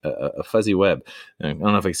a fuzzy web. I don't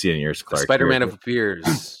know if I can see it in yours, Clark. Spider-Man of beers.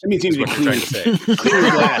 That means you need to be clean. Clean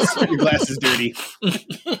your glass. Your glass is dirty.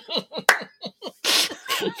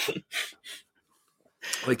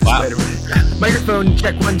 Like the Spider-Man. Microphone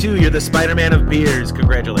check 1, 2. You're the Spider-Man of beers.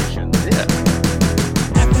 Congratulations. Yeah.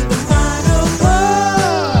 After the final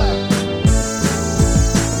word.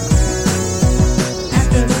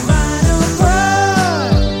 After the final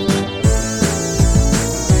word.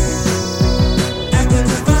 After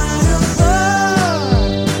the final word.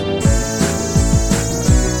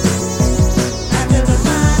 After the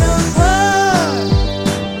final word.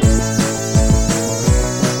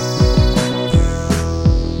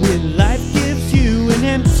 When life gives you an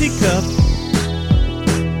empty cup,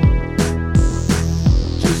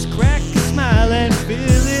 just crack a smile and fill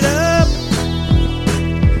it up.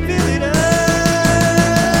 Fill it up.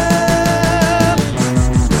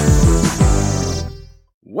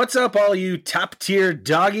 What's up, all you top-tier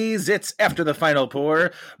doggies? It's After the Final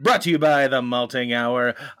Pour, brought to you by The Malting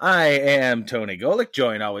Hour. I am Tony Golick,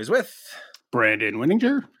 joined always with... Brandon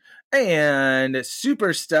Winninger. And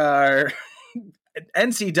superstar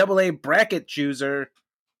NCAA Bracket chooser.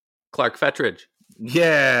 Clark Fettridge.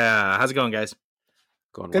 Yeah. How's it going, guys?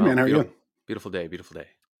 Going Good, well. man. How are you? Beautiful day. Beautiful day.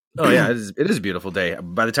 Oh, yeah. It is a beautiful day.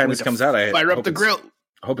 By the time this comes out, I Fire up hope the grill.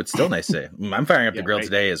 hope it's still nice today. I'm firing up the Yeah, grill right.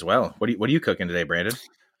 today as well. What are you cooking today, Brandon?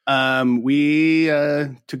 We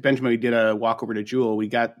took Benjamin. We did a walk over to Jewel.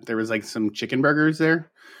 There was like some chicken burgers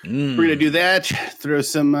there. We're gonna do that. Throw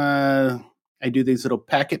some. I do these little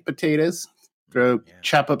packet potatoes.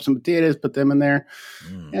 Chop up some potatoes, put them in there.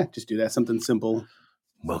 Yeah, just do that. Something simple.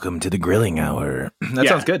 Welcome to the grilling hour. That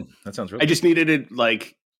Yeah. sounds good. That sounds really I just needed it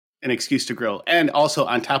like an excuse to grill. And also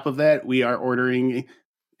on top of that, we are ordering.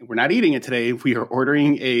 We're not eating it today. We are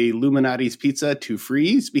ordering a Illuminati's pizza to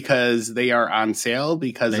freeze because they are on sale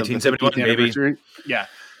because of the 1971, 50th baby. anniversary. Yeah.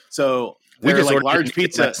 So We they're just like ordered large it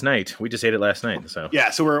pizza. last night. We just ate it last night. So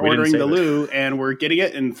Yeah, so we're We didn't ordering the save it. Lou and we're getting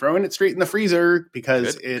it and throwing it straight in the freezer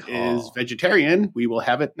because Good it call. is vegetarian. We will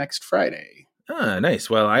have it next Friday. Ah, nice.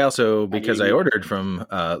 Well, I also, because I mean- ordered from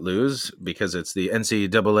Lou's, because it's the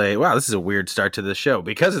NCAA. Wow, this is a weird start to the show.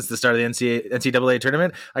 Because it's the start of the NCAA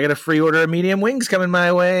tournament, I got a free order of medium wings coming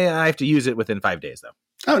my way. I have to use it within 5 days, though.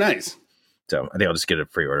 Oh, nice. So I think I'll just get a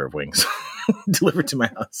free order of wings delivered to my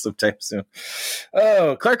house sometime soon.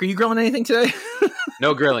 Oh, Clark, are you grilling anything today?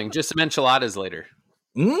 No grilling. Just some enchiladas later.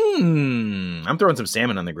 I'm throwing some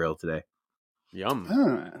salmon on the grill today.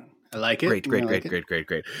 Yum. I like it. Great. I like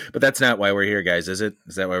it. But that's not why we're here, guys, is it?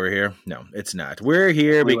 Is that why we're here? No, it's not. We're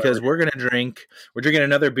here because we're drinking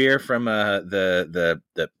another beer from the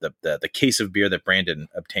case of beer that Brandon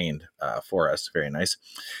obtained for us. Very nice.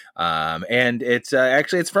 And it's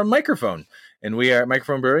actually from Mikerphone. And we are at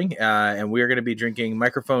Mikerphone Brewing, and we are going to be drinking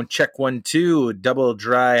Mikerphone Check 1, 2 double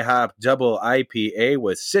Dry-Hopped Double IPA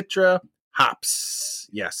with Citra hops.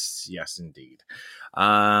 Yes, indeed.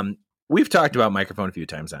 We've talked about Mikerphone a few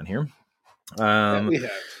times on here. Yeah, we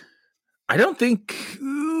have. I don't think.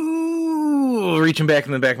 Reaching back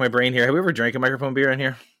in the back of my brain here. Have we ever drank a Mikerphone beer on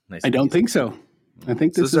here? Nice. I don't think so. I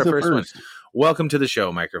think this is our the first first. one. Welcome to the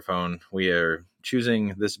show, Mikerphone. We are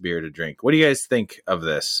choosing this beer to drink. What do you guys think of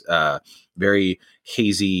this very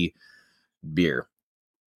hazy beer?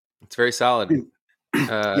 It's very solid.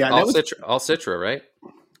 Yeah, all Citra, right?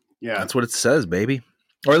 Yeah. That's what it says, baby.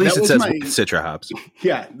 Or at least That it was says my- Citra hops.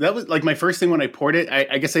 Yeah, that was like my first thing when I poured it.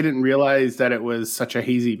 I guess I didn't realize that it was such a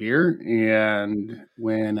hazy beer. And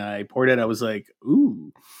when I poured it, I was like,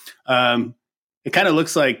 ooh. It kind of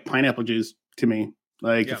looks like pineapple juice to me.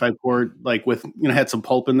 Like if I poured like with, had some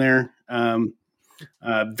pulp in there. The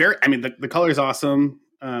color is awesome.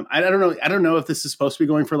 I don't know if this is supposed to be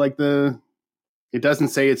going for like it doesn't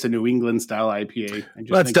say it's a New England style IPA.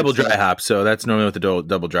 Well, it's double dry hop, so that's normally what the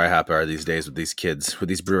double dry hop are these days with these kids, with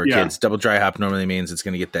these brewer kids. Double dry hop normally means it's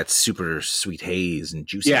going to get that super sweet haze and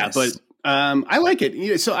juiciness. Yeah, but I like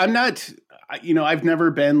it. So I'm not, I've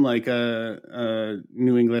never been like a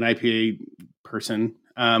New England IPA person.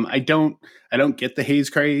 I don't get the haze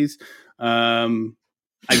craze. I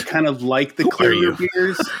kind of like the clearer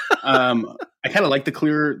beers. I kind of like the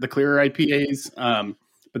clearer IPAs.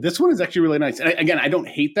 But this one is actually really nice. And again, I don't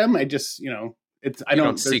hate them. I just, I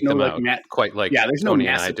don't seek them out quite like there's Tony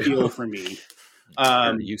no and mass I do. appeal for me.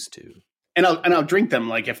 Used to. And I'll drink them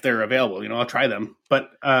like if they're available. I'll try them.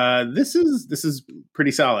 But this is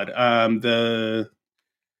pretty solid. I'm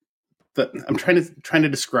trying to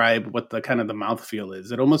describe what the kind of the mouthfeel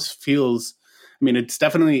is. It almost feels.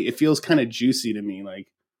 It feels kind of juicy to me. Like,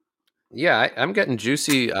 yeah, I'm getting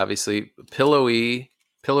juicy. Obviously, pillowy.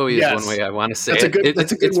 Pillowy is one way I want to say that's it.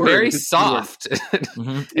 That's a good it's word. very It's soft.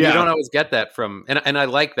 You don't always get that from, and I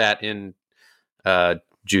like that in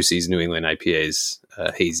Juicy's New England IPAs,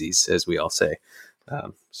 hazies, as we all say.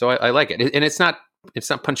 So I like it, and it's not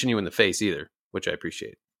punching you in the face either, which I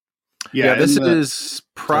appreciate. Yeah, this is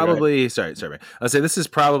probably sorry. I'll say this is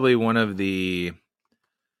probably one of the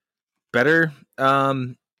better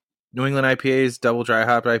New England IPAs, double dry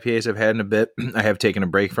hopped IPAs I've had in a bit. I have taken a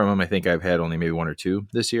break from them. I think I've had only maybe one or two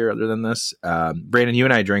this year other than this. Brandon, you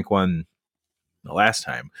and I drank one the last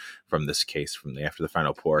time from this case after the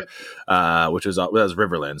final pour, which was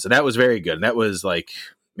Riverlands. And that was very good. And that was like,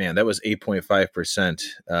 man, that was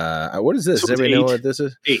 8.5%. What is this? Does everybody know what this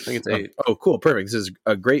is? 8. I think it's 8. Oh, cool. Perfect. This is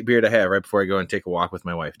a great beer to have right before I go and take a walk with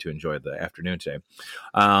my wife to enjoy the afternoon today.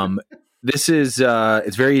 This is,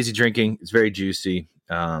 it's very easy drinking. It's very juicy.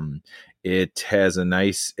 It has a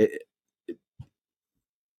nice,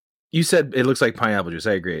 you said it looks like pineapple juice.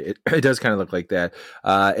 I agree. It does kind of look like that.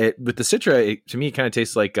 With the Citra, to me, it kind of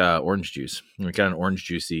tastes like orange juice. Got an orange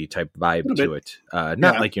juicy type vibe to it.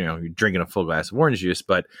 Not like, you're drinking a full glass of orange juice,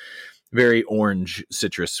 but very orange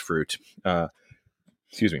citrus fruit.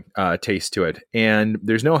 Taste to it. And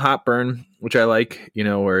there's no hop burn, which I like,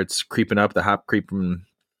 where it's creeping up, the hop creeping,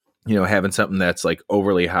 having something that's like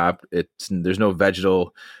overly hopped. There's no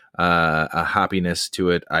vegetal hoppiness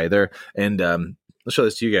to it either. And let's show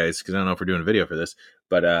this to you guys because I don't know if we're doing a video for this,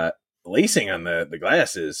 but lacing on the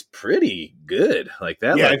glass is pretty good. Like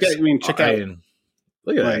that. Yeah, check out.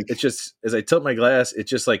 Look at that. It's just, as I tilt my glass, it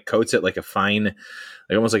just like coats it like a fine,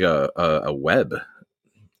 like almost like a web.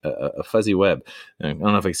 A fuzzy web. I don't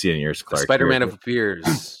know if I can see it in yours, Clark. Spider-Man of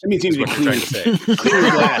beers. That means you need to be clean. Clean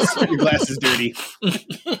your glass. Your glass is dirty.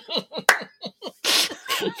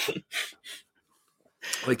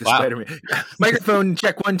 Like the Spider-Man. Mikerphone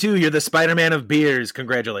check 1, 2. You're the Spider-Man of beers.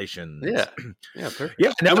 Congratulations. Yeah, perfect.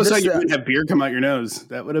 Yeah, I almost thought you would have beer come out your nose.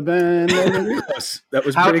 That would have been close. That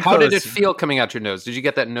was pretty close. How did it feel coming out your nose? Did you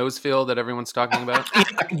get that nose feel that everyone's talking about?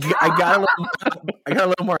 I got a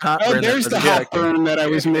little more hot burn. There's the hot burn that I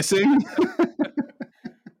was missing.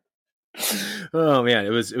 Oh man,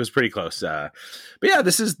 it was pretty close. But yeah,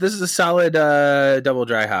 this is a solid double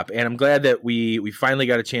dry hop, and I'm glad that we finally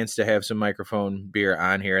got a chance to have some Mikerphone beer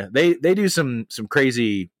on here. They do some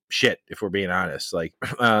crazy shit, if we're being honest. Like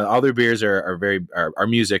all their beers are very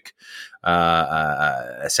music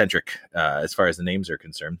eccentric as far as the names are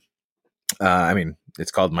concerned. I mean,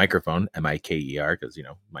 it's called Mikerphone, Miker, because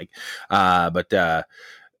Mike. But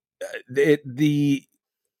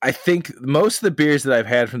I think most of the beers that I've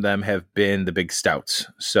had from them have been the big stouts.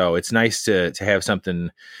 So it's nice to have something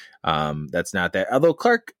that's not that. Although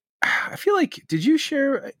Clark, I feel like, did you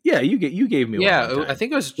share? Yeah, you gave me one. Yeah, I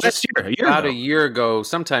think it was just about a year ago,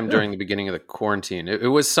 sometime during the beginning of the quarantine. It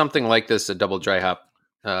was something like this, a double dry hop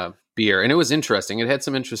beer, and it was interesting. It had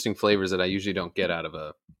some interesting flavors that I usually don't get out of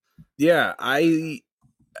a. Yeah,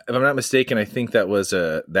 if I'm not mistaken, I think that was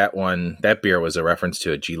that beer was a reference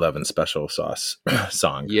to a G11 Special Sauce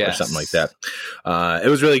song or something like that. It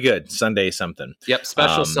was really good. Sunday something. Yep,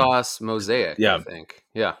 Special Sauce Mosaic. Yeah, I think.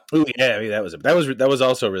 Yeah. Ooh, yeah. I mean, that was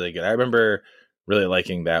also really good. I remember really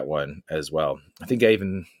liking that one as well. I think I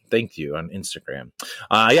even thanked you on Instagram.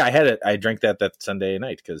 Yeah, I had it. I drank that Sunday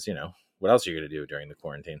night because what else are you going to do during the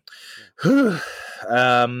quarantine?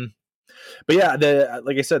 But yeah,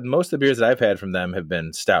 like I said, most of the beers that I've had from them have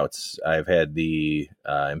been stouts. I've had the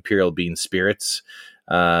Imperial Bean Spirits,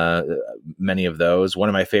 many of those. One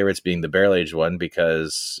of my favorites being the barrel aged one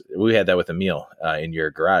because we had that with a meal in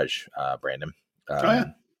your garage, Brandon.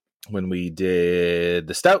 When we did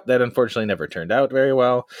the stout, that unfortunately never turned out very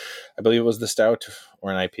well. I believe it was the stout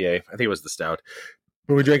or an IPA. I think it was the stout.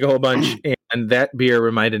 But we drank a whole bunch, and that beer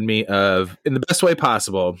reminded me of, in the best way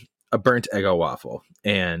possible, a burnt Eggo waffle,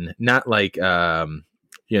 and not like the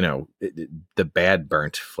bad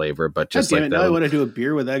burnt flavor, but just like that. Now I want to do a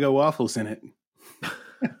beer with Eggo waffles in it.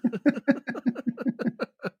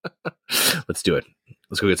 Let's do it.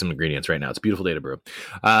 Let's go get some ingredients right now. It's a beautiful day to brew.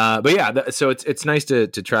 But yeah, so it's nice to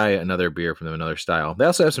try another beer from them, another style. They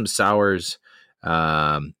also have some sours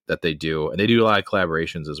that they do, and they do a lot of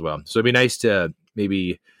collaborations as well. So it'd be nice to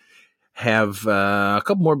maybe have a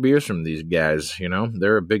couple more beers from these guys.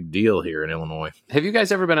 They're a big deal here in Illinois. Have you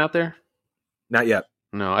guys ever been out there? Not yet.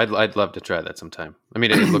 No, I'd love to try that sometime. I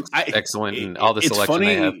mean, it looks excellent, and all the selection funny.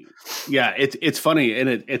 they have. Yeah, it's funny, and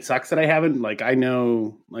it sucks that I haven't. I've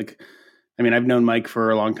known Mike for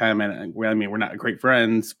a long time, and we're not great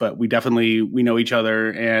friends, but we know each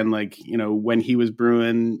other. And when he was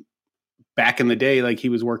brewing back in the day, he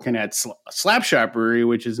was working at Slapshot Brewery,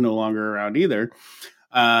 which is no longer around either.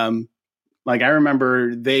 Like I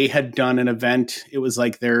remember they had done an event. It was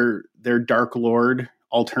like their Dark Lord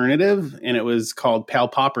alternative, and it was called Pal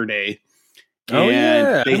Popper Day.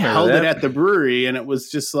 And they held it at the brewery, and it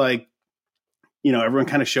was just like, everyone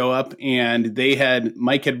kind of show up, and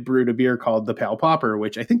Mike had brewed a beer called the Pal Popper,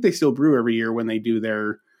 which I think they still brew every year when they do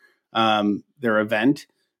their event.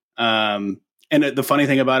 And the funny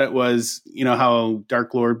thing about it was, how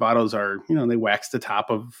Dark Lord bottles are, they wax the top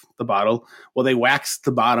of the bottle. Well, they wax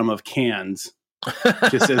the bottom of cans.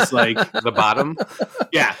 Just as like the bottom.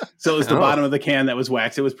 Yeah. So it was the bottom of the can that was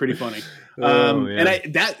waxed. It was pretty funny.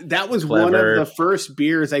 And that was Clever. One of the first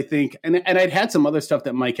beers, I think. And I'd had some other stuff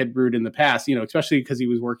that Mike had brewed in the past, especially because he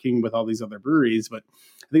was working with all these other breweries. But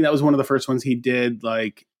I think that was one of the first ones he did,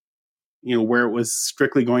 like, where it was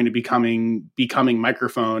strictly going to becoming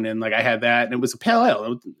Mikerphone. And like I had that, and it was a pale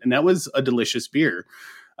ale, and that was a delicious beer.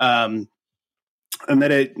 And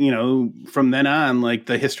that it, from then on, like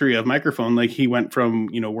the history of Mikerphone, like he went from,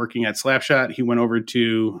 working at Slapshot, he went over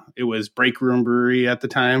to, it was Break Room Brewery at the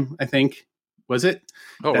time, I think. Was it?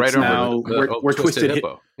 Oh, That's right now over where Twisted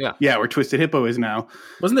Hippo. Yeah, where Twisted Hippo is now.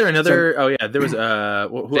 Wasn't there another? There was.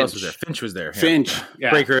 Who else was there? Finch was there. Yeah. Finch,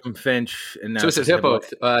 yeah. Break Room, Finch, and now Twisted Hippo.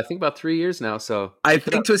 I think about 3 years now. So I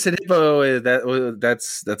think Twisted Hippo is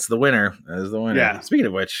that's the winner. That is the winner. Yeah. Speaking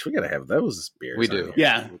of which, we gotta have those beers. We do.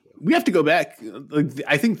 Yeah, we have to go back. Like,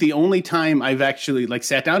 I think the only time I've actually like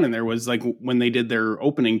sat down in there was like when they did their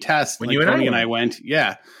opening test. When like, you Tony and I went.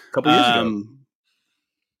 Yeah, a couple years ago.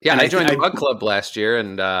 Yeah, I joined the Bug Club last year,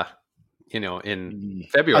 and in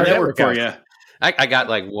February. That worked for you. I got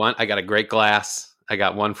like one. I got a great glass. I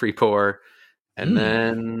got one free pour, and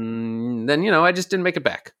then I just didn't make it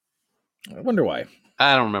back. I wonder why.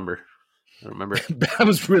 I don't remember. I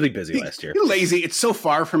was really busy last year. You're lazy. It's so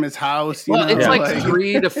far from his house. It's like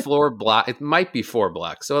 3 to 4 blocks. It might be 4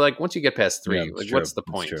 blocks. So like once you get past 3, like what's the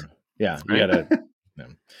point? Yeah, you gotta.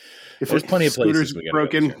 If there's plenty of places we gotta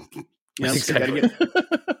broken. Go to. Yeah, Exactly.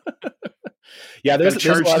 Yeah, there's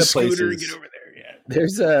a lot of places. To get over there. Yeah.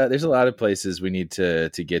 There's a lot of places we need to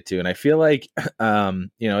get to, and I feel like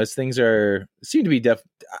as things seem to be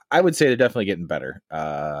I would say they're definitely getting better.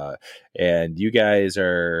 And you guys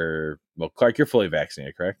are, well, Clark, you're fully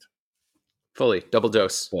vaccinated, correct? Fully, double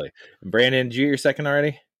dose. Fully. Brandon, did you get your second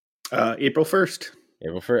already? April 1st.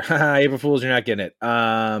 April 1st. April Fools, you're not getting it.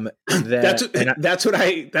 That's what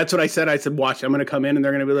I said. I said, watch, I'm going to come in and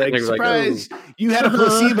they're going to be like, surprise, you had a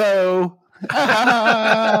placebo.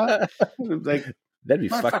 Like, that'd be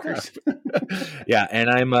fuckers. Yeah, and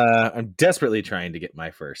I'm desperately trying to get my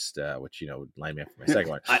first, which would line me up for my second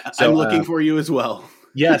one. I'm looking for you as well.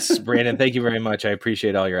 Yes, Brandon, thank you very much. I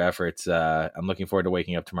appreciate all your efforts. I'm looking forward to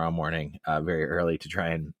waking up tomorrow morning very early to try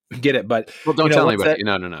and get it. But don't tell anybody.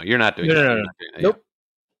 No, you're not doing it. No. Nope.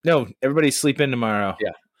 No, everybody's sleeping tomorrow.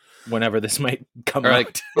 Yeah. Whenever this might come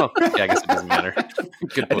out. I guess it doesn't matter.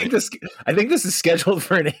 Good point. I think this is scheduled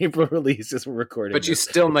for an April release as we're recording. But you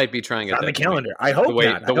still might be trying it on the calendar. I hope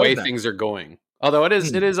the way things are going. Although it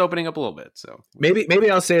is opening up a little bit. So maybe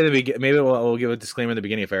I'll say at the beginning. Maybe we'll give a disclaimer at the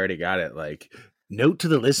beginning if I already got it. Like, note to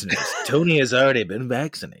the listeners: Tony has already been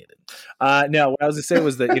vaccinated. No, what I was going to say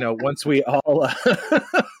was that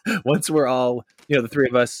once we're all the three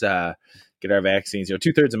of us get our vaccines,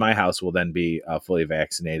 2/3 of my house will then be fully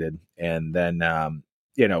vaccinated, and then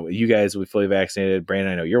you guys will be fully vaccinated.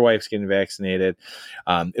 Brandon, I know your wife's getting vaccinated.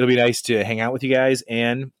 It'll be nice to hang out with you guys,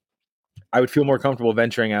 and I would feel more comfortable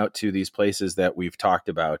venturing out to these places that we've talked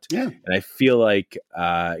about. Yeah. And I feel like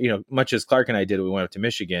much as Clark and I did, we went up to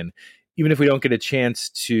Michigan. Even if we don't get a chance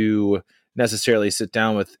to necessarily sit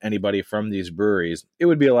down with anybody from these breweries, it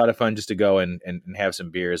would be a lot of fun just to go and have some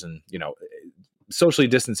beers, and socially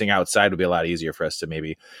distancing outside would be a lot easier for us to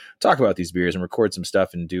maybe talk about these beers and record some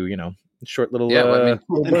stuff and do short little and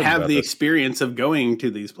have the experience of going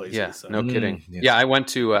to these places. Yeah, so. no kidding. Yes. Yeah, I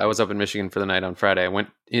was up in Michigan for the night on Friday. I went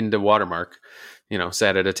into Watermark,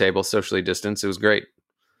 sat at a table, socially distanced. It was great.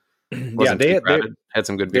 Yeah, they had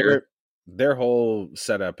some good beer. Their whole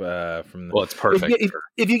setup it's perfect.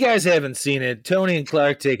 If you guys haven't seen it, Tony and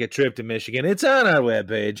Clark take a trip to Michigan. It's on our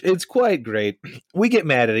webpage. It's quite great. We get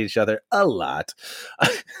mad at each other a lot.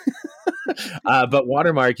 But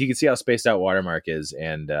Watermark, you can see how spaced out Watermark is,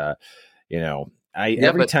 and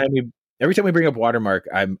every time we bring up Watermark,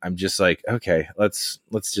 I'm just like, okay, let's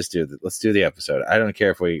just do the episode. I don't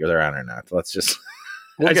care if they're on or not. Let's just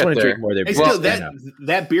I just want to drink more of their beer.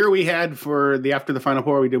 That beer we had for the After the Final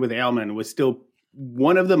Pour we did with Ailman was still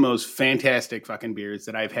one of the most fantastic fucking beers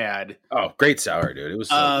that I've had. Oh, great sour, dude. It was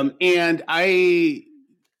so and I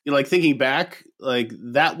like thinking back, like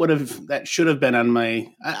that should have been on my.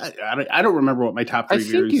 I don't remember what my top 3 I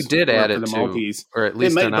beers. think you did were add for it the to, Maltese, or at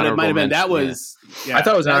least an but it might have been that mention, was. Yeah, I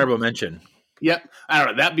thought it was an honorable mention. Yep, I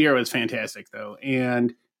don't know. That beer was fantastic though,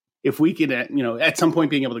 and if we could, at some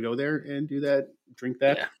point, being able to go there and do that, drink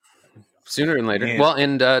that. Yeah. Sooner than later. Man. Well,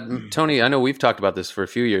 and Tony, I know we've talked about this for a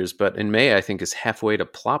few years, but in May, I think is halfway to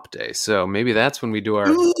Plop Day. So maybe that's when we do our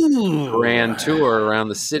grand tour around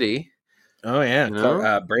the city. Oh yeah, You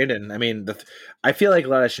know? Brandon. I mean, I feel like a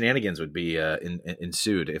lot of shenanigans would be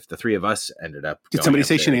ensued if the 3 of us ended up. Did somebody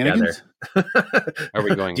say shenanigans? Are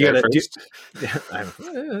we going there first?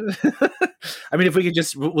 I mean, if we could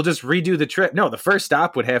we'll just redo the trip. No, the first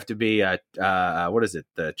stop would have to be what is it?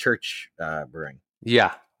 The Church Brewing.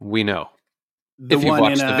 Yeah, we know. The If you one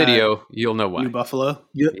watch in, the video, you'll know why. New Buffalo.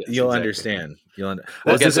 You'll exactly. understand. We'll Is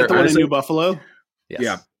get that there the one in early. New Buffalo? Yes.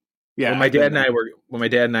 Yeah. Yeah. When my dad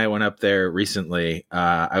and I went up there recently,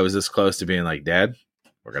 I was this close to being like, Dad,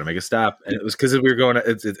 we're gonna make a stop, and it was because we were going.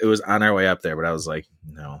 It was on our way up there, but I was like,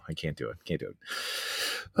 no, I can't do it.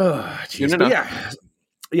 Oh, geez.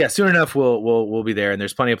 Yeah. Soon enough, we'll be there, and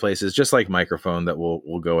there's plenty of places, just like Mikerphone, that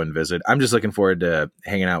we'll go and visit. I'm just looking forward to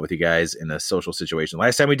hanging out with you guys in a social situation.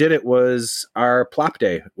 Last time we did it was our Plop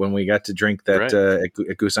Day when we got to drink that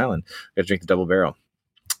at Goose Island. Got to drink the double barrel.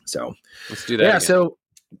 So Let's do that. Yeah. again. So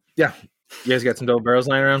yeah, you guys got some double barrels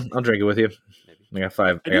lying around? I'll drink it with you. I got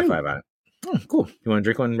 5. I got 5 on it. Oh, cool. You want to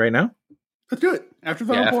drink one right now? Let's do it after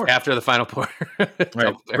the final pour. After the final pour. All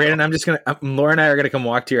right, Brandon, I'm just Laura and I are gonna come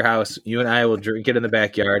walk to your house. You and I will drink it in the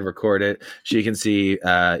backyard, record it. She can see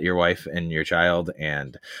your wife and your child,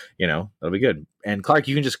 and it'll be good. And Clark,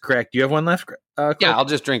 you can just crack. Do you have one left? Clark? Yeah, I'll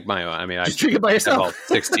just drink my own. I mean, just drink it by yourself. About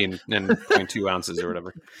 16 and 0.2 ounces or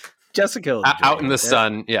whatever. Jessica will out in the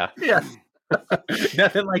sun. Yeah.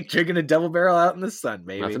 Nothing like drinking a double barrel out in the sun,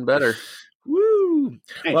 baby. Nothing better. Woo!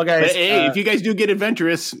 Hey, well, guys, if you guys do get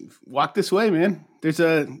adventurous, walk this way, man. There's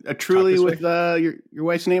a truly with your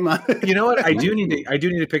wife's name on it. You know what? I do need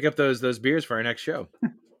to pick up those beers for our next show.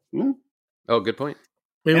 Oh, good point.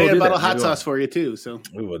 Maybe we'll a bottle of hot sauce for you too. So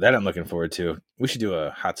that I'm looking forward to. We should do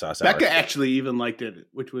a hot sauce. Becca actually even liked it,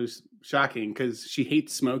 which was shocking because she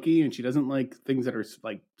hates smoky and she doesn't like things that are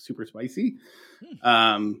like super spicy.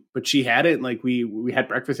 But she had it. Like we had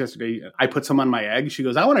breakfast yesterday. I put some on my egg. She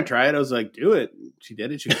goes, "I want to try it." I was like, "Do it." She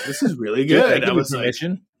did it. She goes, "This is really good." I was like,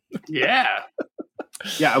 "Yeah."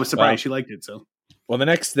 I was surprised she liked it. So. Well, the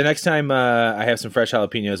next time I have some fresh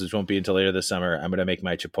jalapenos, which won't be until later this summer, I'm going to make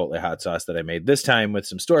my Chipotle hot sauce that I made this time with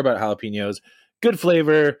some store-bought jalapenos. Good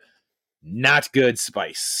flavor, not good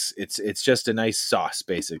spice. It's just a nice sauce,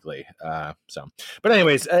 basically. But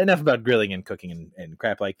anyways, enough about grilling and cooking and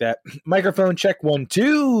crap like that. Mikerphone Check 1,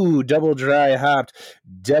 2, double dry-hopped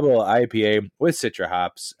double IPA with Citra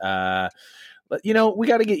hops. But we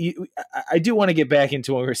got to get you. I do want to get back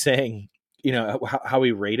into what we were saying. How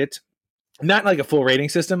we rate it. Not like a full rating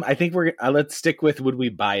system. I think let's stick with would we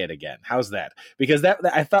buy it again? How's that? Because that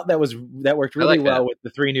I thought that worked really well with the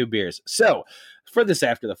 3 new beers. So for this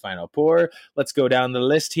after the final pour, let's go down the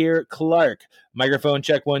list here. Clark, Mikerphone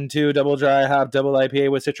Check 1, 2, double dry hop, double IPA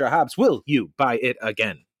with Citra hops. Will you buy it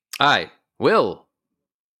again? I will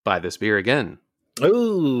buy this beer again.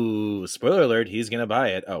 Ooh, spoiler alert! He's gonna buy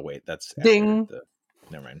it. Oh wait, that's ding.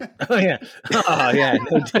 Never mind. Oh yeah.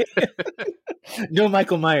 No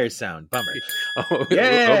Michael Myers sound. Bummer.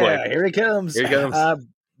 Here he comes.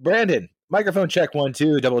 Brandon, Mikerphone Check 1,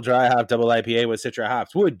 2, double dry hop, double IPA with Citra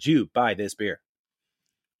hops. Would you buy this beer?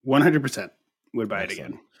 100% would buy it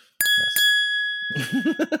again.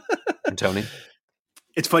 Yes. And Tony?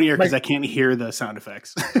 It's funnier because I can't hear the sound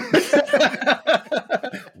effects.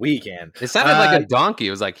 We can. It sounded like a donkey.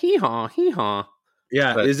 It was like hee-haw, hee-haw.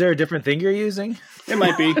 Yeah, but is there a different thing you're using? It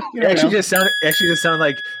might be. It actually just sound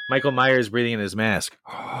like Michael Myers breathing in his mask.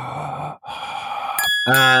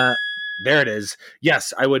 There it is.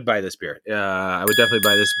 Yes, I would buy this beer. I would definitely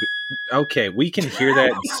buy this. Okay, we can hear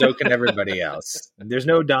that, and so can everybody else. There's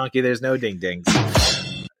no donkey. There's no ding dings.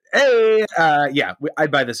 Hey, I'd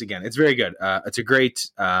buy this again. It's very good. It's a great,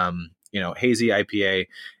 hazy IPA.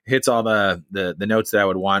 Hits all the notes that I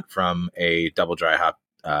would want from a double dry hop,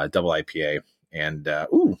 double IPA. And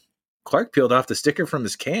Clark peeled off the sticker from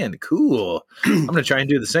his can. Cool. I'm going to try and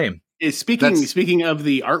do the same. Speaking of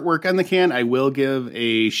the artwork on the can, I will give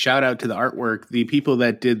a shout out to the artwork. The people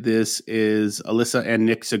that did this is Alyssa and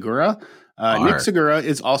Nick Segura. Nick Segura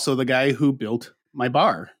is also the guy who built my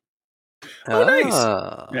bar. Oh, nice.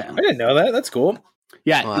 Yeah. I didn't know that. That's cool.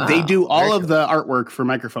 Yeah, wow. They do all of the artwork for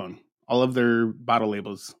Mikerphone, all of their bottle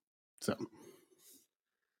labels. So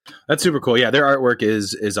that's super cool. Yeah, their artwork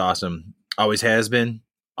is awesome. Always has been,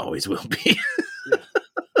 always will be.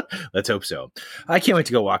 Let's hope so. I can't wait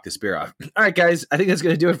to go walk this beer off. All right, guys. I think that's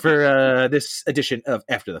going to do it for this edition of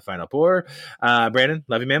After the Final Pour. Brandon,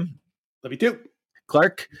 love you, man. Love you too.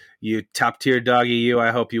 Clark, you top tier doggy, you.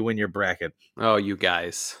 I hope you win your bracket. Oh, you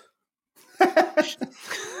guys.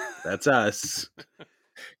 That's us.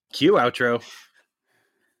 Cue outro.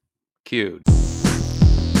 Cued.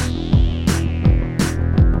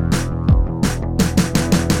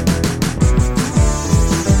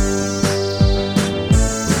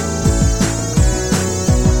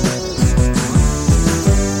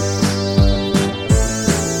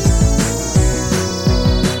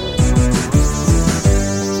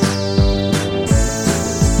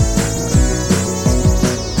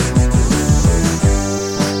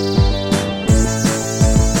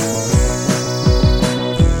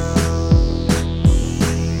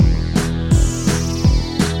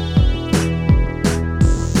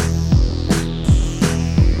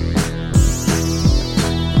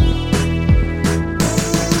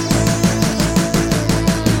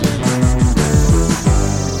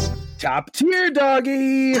 Top tier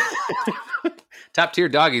doggy. Top tier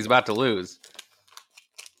doggie's about to lose.